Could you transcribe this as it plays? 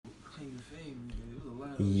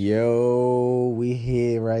Yo, we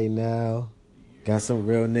here right now. Got some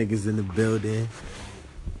real niggas in the building.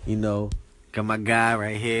 You know, got my guy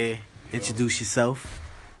right here. Introduce yourself.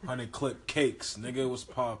 100 clip cakes, nigga, was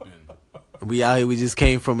popping. We out here. We just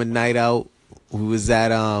came from a night out. We was at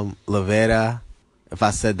La Vera. If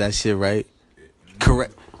I said that shit right,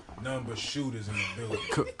 correct. None but shooters in the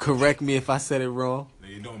building. Correct me if I said it wrong.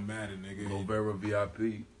 It don't matter, nigga. La Vera VIP.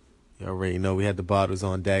 You already know we had the bottles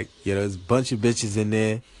on deck. Yeah, there was a bunch of bitches in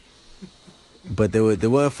there. But they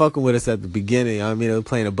weren't fucking with us at the beginning. I mean, they were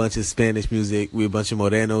playing a bunch of Spanish music. We a bunch of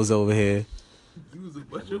Morenos over here. You was a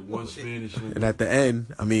bunch of one Spanish nigga. And at the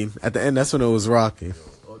end, that's when it was rocking.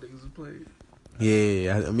 All niggas was playing.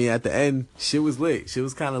 Yeah, I mean, at the end, shit was lit. Shit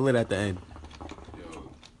was kind of lit at the end.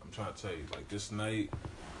 Yo, I'm trying to tell you, like, this night,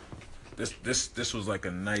 this was like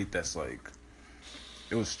a night that's like,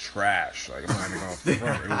 it was trash. Like, I'm not even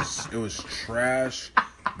gonna front. It was trash,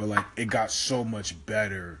 but like, it got so much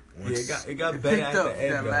better. Once, it got better at the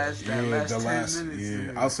end. The last 10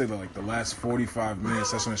 minutes. I'll say that like the last 45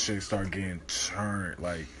 minutes, that's when shit started getting turned.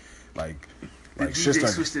 Like shit started.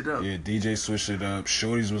 Switched it up. Yeah, DJ switched it up.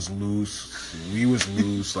 Shorties was loose. We was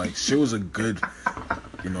loose. Like, shit was a good.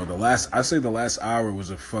 You know, the last hour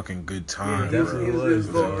was a fucking good time. Yeah, bro. it was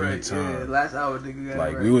a good good time. Yeah, last hour, nigga.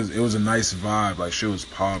 Like, it was a nice vibe. Like, shit was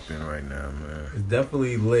popping right now, man. It's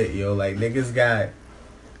definitely lit, yo. Like,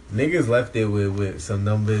 niggas left it with some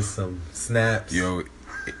numbers, some snaps. Yo,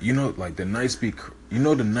 you know, like, the night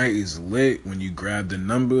is lit when you grab the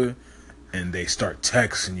number and they start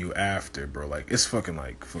texting you after, bro. Like, it's fucking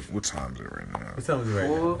like, what time is it right now? What time is it right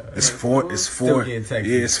now? It's four. Still getting texted.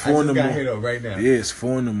 Yeah, it's 4 in the morning. Hit up right now. Yeah, it's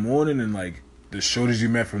 4 in the morning, and like the shorties you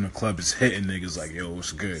met from the club is hitting niggas like, yo,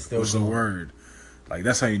 what's good? What's the word? Like,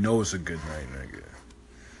 that's how you know it's a good night,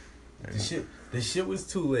 nigga. The shit was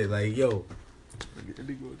too lit. Like, yo,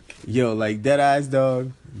 like, dead eyes,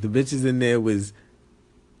 dog. The bitches in there was,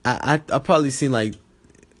 I probably seen like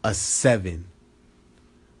a 7.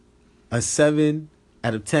 A 7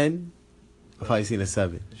 out of 10. I've probably seen a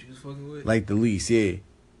 7. That you was fucking with? Like the least, yeah.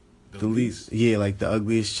 The least, yeah, like the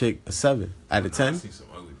ugliest chick, a 7 out of 10. I seen some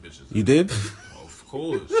ugly bitches. You did? Of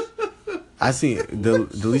course. I seen the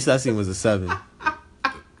least I seen was a 7. Yeah,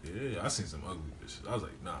 I seen some ugly bitches. I was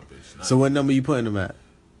like, nah, bitch. Nah. So what number you putting them at?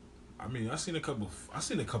 I mean, I seen a couple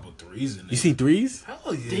threes in there. You seen 3s?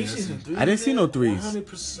 Hell yeah. I didn't see no 3s.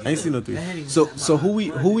 100%. I ain't seen no 3s. So who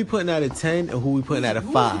we putting at a 10 and who we putting at a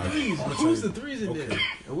 5? Who's the threes in there?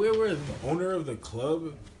 And where were they? The owner of the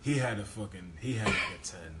club, he had like a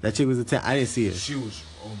 10. That chick was a 10. I didn't see her. She was,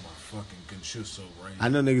 oh my fucking goodness, she was so right. I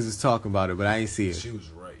know niggas was talking about it, but I ain't see her. She was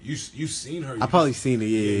right. You seen her. I probably seen her,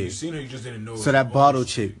 yeah. You seen her, you just didn't know. So that bottle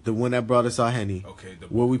chick, the one that brought us our Henny. Okay.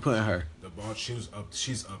 Where we putting her? The bottle, she's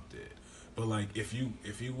up there. But like, if you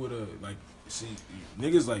would've, like, see,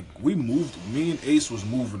 niggas, like, we moved, me and Ace was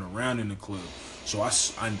moving around in the club. So I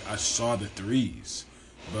saw the 3s.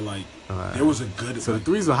 But like, there was a good. So like,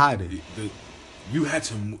 the 3s were hiding. You had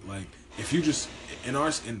to, like, if you just in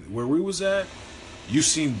where we was at, you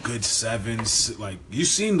seen good 7s, like, you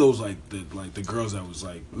seen those, like the girls that was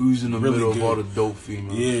like, We was in the really middle good. of all the dope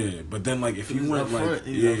females. Yeah, but then like, if you went like,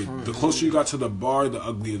 the closer you got to the bar, the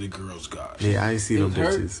uglier the girls got. Yeah, I ain't see them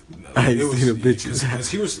bitches. I ain't see them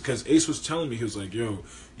bitches. Because Ace was telling me, he was like, yo,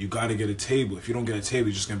 you gotta get a table. If you don't get a table,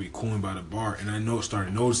 you're just gonna be cooling by the bar. And I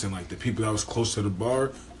started noticing, like, the people that was close to the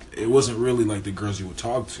bar, it wasn't really like the girls you would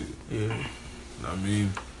talk to. Yeah. You know what I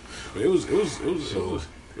mean? But it was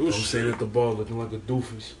Don't say at the bar looking like a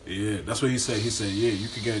doofus. Yeah, that's what he said. He said, yeah, you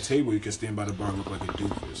can get a table, you can stand by the bar and look like a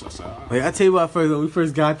doofus. I said, Like, I tell you what, when we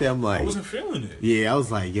first got there, I'm like, I wasn't feeling it. Yeah, I was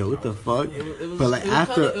like, yo, what the fuck? But like,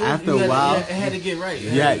 after a You while, had to get right.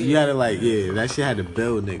 yeah, you had to like, yeah, that shit had to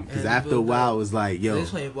build, nigga. Because after a while, it was like, They yo, was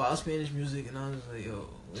playing wild Spanish music, and I was like, yo,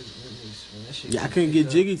 that shit. yeah, I couldn't get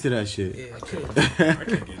jiggy to that shit. Yeah, I couldn't. I can't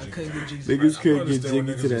get jiggy. I couldn't get jiggy. Niggas I couldn't don't get understand jiggy what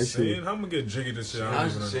to niggas that are shit. saying. How I'm gonna get jiggy to shit? I don't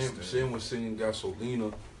even understand. Sam was singing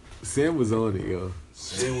Gasolina. Sam was on it, yo.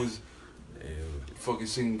 Sam was fucking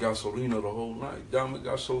singing Gasolina the whole night. Dame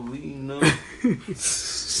Gasolina.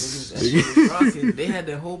 Niggas- That shit was rocking. They had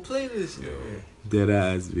that whole playlist. Yo. Dead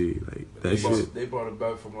ass be like that shit. They brought it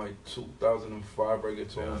back from like 2005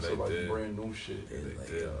 reggaeton Yeah, to they like did. brand new shit. And like,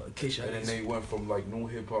 did. in case y'all And then niggas, they went from like new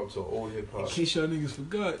hip hop to old hip Oh, hop. in case y'all niggas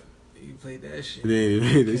forgot, you played that shit.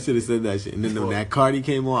 They should have said that shit. And then when that Cardi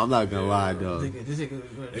came on, I'm not gonna lie, dog. This nigga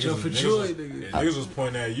Niggas jump for was- joy, niggas nigga. was- Niggas was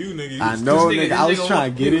pointing at you, nigga. You I was- know, this nigga. I was nigga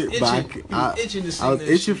trying to get was it, but itching. He was itching to sing I was that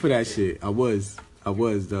itching shit. for that shit. I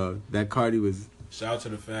was, dog. That Cardi was. Shout out to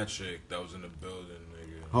the fat chick that was in the building,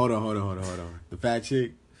 nigga. Hold on. The fat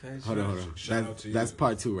chick. Hold on. Shout out to you. That's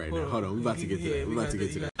part 2 right now. Hold on, we about to get to that. We about to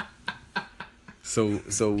get to that.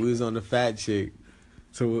 So we was on the fat chick.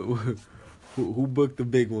 So who booked the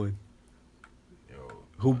big one? Yo,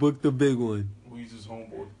 Who booked the big one? We just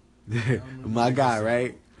homeboy. My guy,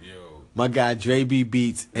 right? yo, My guy Dre B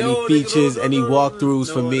Beats. Any No, nigga, features, no, any no, no, walkthroughs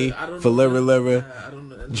no, for me, I don't for know Lyra that. Lyra. I don't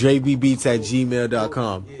know.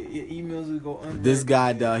 DreBBeats@gmail.com. Your emails will go under. This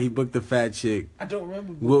guy, dog, he booked the fat chick. I don't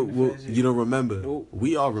remember. You don't remember? Nope.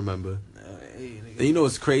 We all remember. Hey, nigga. And you know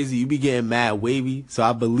what's crazy? You be getting mad wavy, so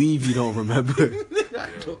I believe you don't remember. I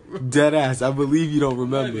don't remember. Dead ass, I believe you don't I'm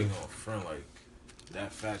not remember. even gonna front, like,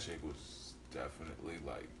 that fat chick was definitely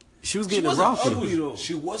like. She was She getting a wasn't rocket. ugly though.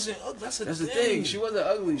 She wasn't ugly. That's That's the thing. She wasn't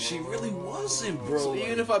ugly. She really wasn't, bro. So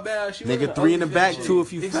even if I bad, she Nigga, wasn't 3 in the ugly back, fat 2 chick.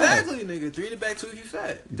 if you fat. Exactly, nigga. 3 in the back, 2 if you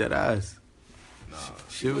fat. Dead ass. Nah,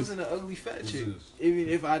 She was, wasn't an ugly fat chick. this? Even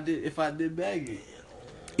if I did bag it.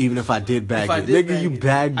 even if I did bag I it. did Nigga, bag you it.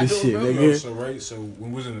 bagged I this don't shit, remember. Yo, nigga. so right, so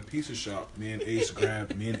when we was in the pizza shop, me and Ace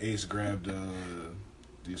grabbed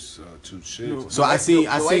these two chicks. So I seen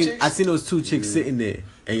the white chicks? those 2 chicks sitting there,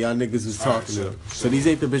 and y'all niggas was Alright, talking to them. so- So these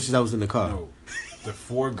ain't the bitches that was in the car. No, the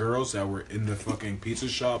 4 girls that were in the fucking pizza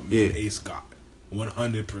shop, me and Yeah. Ace got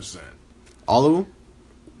 100%. All of them?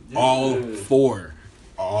 All 4,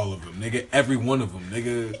 all of them, nigga. Every one of them,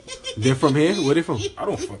 nigga. They're from here? Where they from? I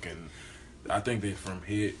don't fucking. I think they from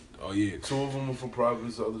here. Oh yeah, 2 of them are from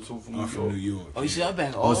Providence, the other 2 from New I'm from York. New York. Oh, you see, I'm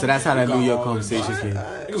back. Oh, so that's how that New York Got all this conversation shit. came.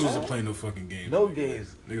 Niggas wasn't playing no fucking game. No nigga.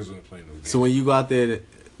 games. Niggas wasn't playing no games. So when you go out there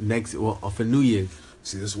next, for New Year's,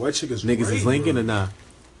 see, this white chick is niggas right, is linking bro. or not?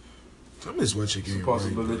 Tell me this white chick It's a ain't right,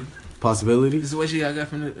 possibility. bro. Possibility? This is what she got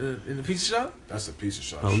from the in the pizza shop. That's a piece of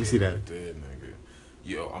shot. Oh, let me shit see that. right there, nigga.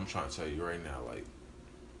 Yo, I'm trying to tell you right now, like,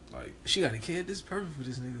 She got a kid. This is perfect for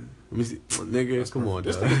this nigga. Let me see. Nigga, that's come on, perfect.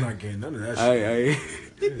 This dog. nigga's not getting none of that shit.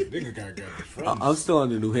 I, Nigga gotta grab the friends. I'm still on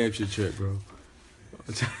the New Hampshire trip, bro.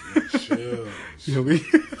 Chill. Yo, we,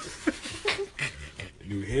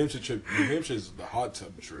 New Hampshire trip. New Hampshire is the hot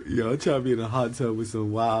tub trip. yo, I'm trying to be in a hot tub with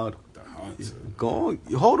some wild. The hot tub. Go on.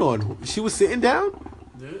 Hold on. She was sitting down?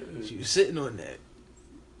 She was sitting on that.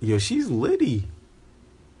 Yo, she's litty.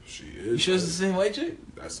 She You is. sure it's the same white chick?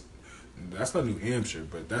 That's not New Hampshire,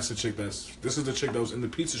 but that's the chick this is the chick that was in the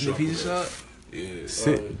pizza In the shop. pizza with us.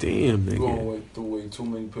 shop? Yeah. Damn, You going nigga. through way too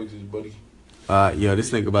many pictures, buddy. Yo,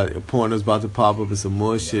 this nigga porno's about to pop up and some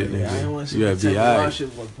more shit, Yeah, I nigga. don't want to see You the gotta be type of wild alright.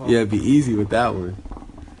 shit like pop. You gotta be easy with that one.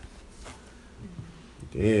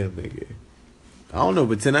 Damn, nigga. I don't know,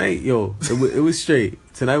 but tonight, yo, it was straight.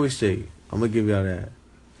 Tonight was straight. I'm gonna give y'all that.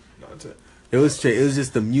 It was straight. It was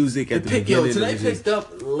just the music at It the picked, beginning. yo, tonight it was just- picked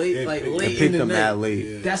up late, It like picked- late it in picked the up night. mad late.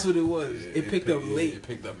 Yeah. That's what it was. It picked up late. It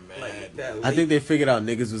picked up mad. Like that I late. think they figured out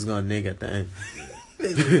niggas was gonna nig at the end.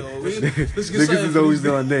 Let's get Niggas something is for always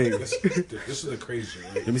these doing nig. This is the crazy shit,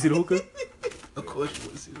 right? Let me see the hookah. Of course you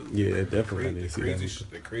want to see them. Yeah, definitely. I The need to see crazy, that.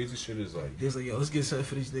 shit, the crazy shit is like He was like, yo, let's get something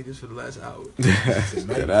for these niggas for the last hour. the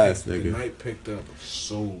night, That ass, the nigga. night picked up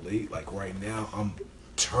so late. Like right now, I'm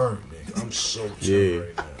turned, nigga. I'm so turned Yeah,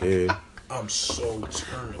 right now. yeah. I'm so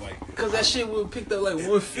turned. Like Cause that shit would picked up like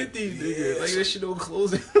 150, nigga. Like that shit don't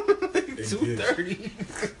close at like 230.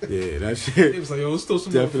 Yeah, that It shit. was like, yo, let's throw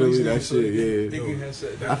some Definitely more that for these niggas shit, so yeah. Nigga had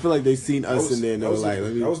said I that. feel like they seen us in there and they were was like, the,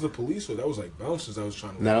 let me. that was the police, or that was like bouncers that was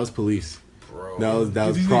trying to. Nah, that was police. bro. That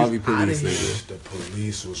was These probably niggas outta police, here. nigga. The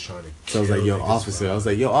police was trying to. So I was like, kill yo, niggas, officer. bro. I was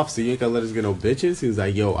like, yo, officer, you ain't gonna let us get no bitches? He was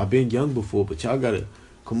like, yo, I've been young before, but y'all gotta,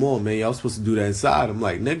 come on, man. Y'all supposed to do that inside. I'm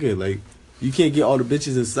like, nigga, like, you can't get all the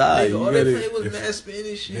bitches inside. Nigga, all You they gotta, played was if- mad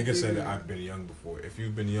Spanish shit. Nigga said that I've been young before. If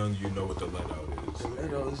you've been young, you know what the let out is.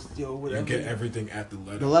 And I was, yo, You whatever. get everything at the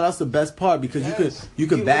let the out, let out's the best part because Yes. you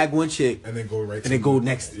could You bag one chick and then go right. and to then go the-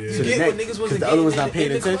 next Yeah. to You the get next when niggas because wasn't the other one's getting not paying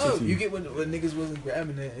in the attention club. to You you. get when niggas wasn't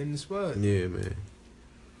grabbing that in the spot. Yeah, man.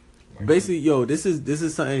 Like, Basically, yo, this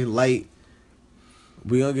is something light.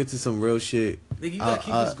 We gonna get to some real shit. Nigga, you gotta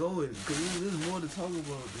keep this going because there's more to talk about.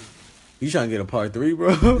 Dude. You trying to get a part 3,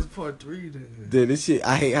 bro? This part 3, nigga. Dude, this shit.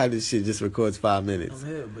 I hate how this shit just records 5 minutes. I'm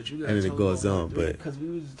here, but you gotta And then it talk goes about on, part but- because we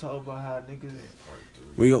was talking about how niggas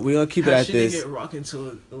We gonna keep it how at shit this. get rocking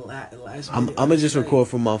till the last. I'm minute gonna of just the night. record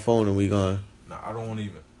from my phone and we gonna. Nah, I don't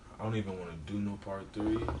even want to do no part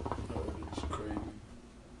 3. It's crazy.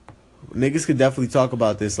 Niggas could definitely talk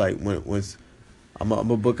about this. Like once I'm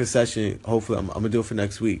gonna book a session. Hopefully, I'm gonna do it for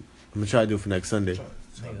next week. I'm gonna try to do it for next Sunday.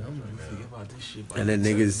 Nigga, I'm gonna forget about this shit. And then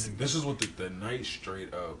niggas. This is what the night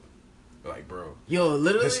straight up, like, bro. Yo,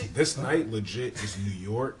 literally. This night legit is New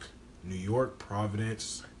York,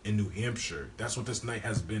 Providence, and New Hampshire. That's what this night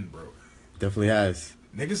has been, bro. Definitely has.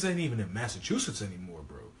 Niggas ain't even in Massachusetts anymore,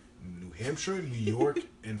 bro. New Hampshire, New York,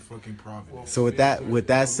 and fucking Providence. So with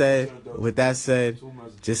that said,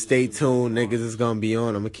 just stay tuned. Niggas is gonna be on.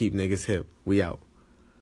 I'm gonna keep niggas hip. We out.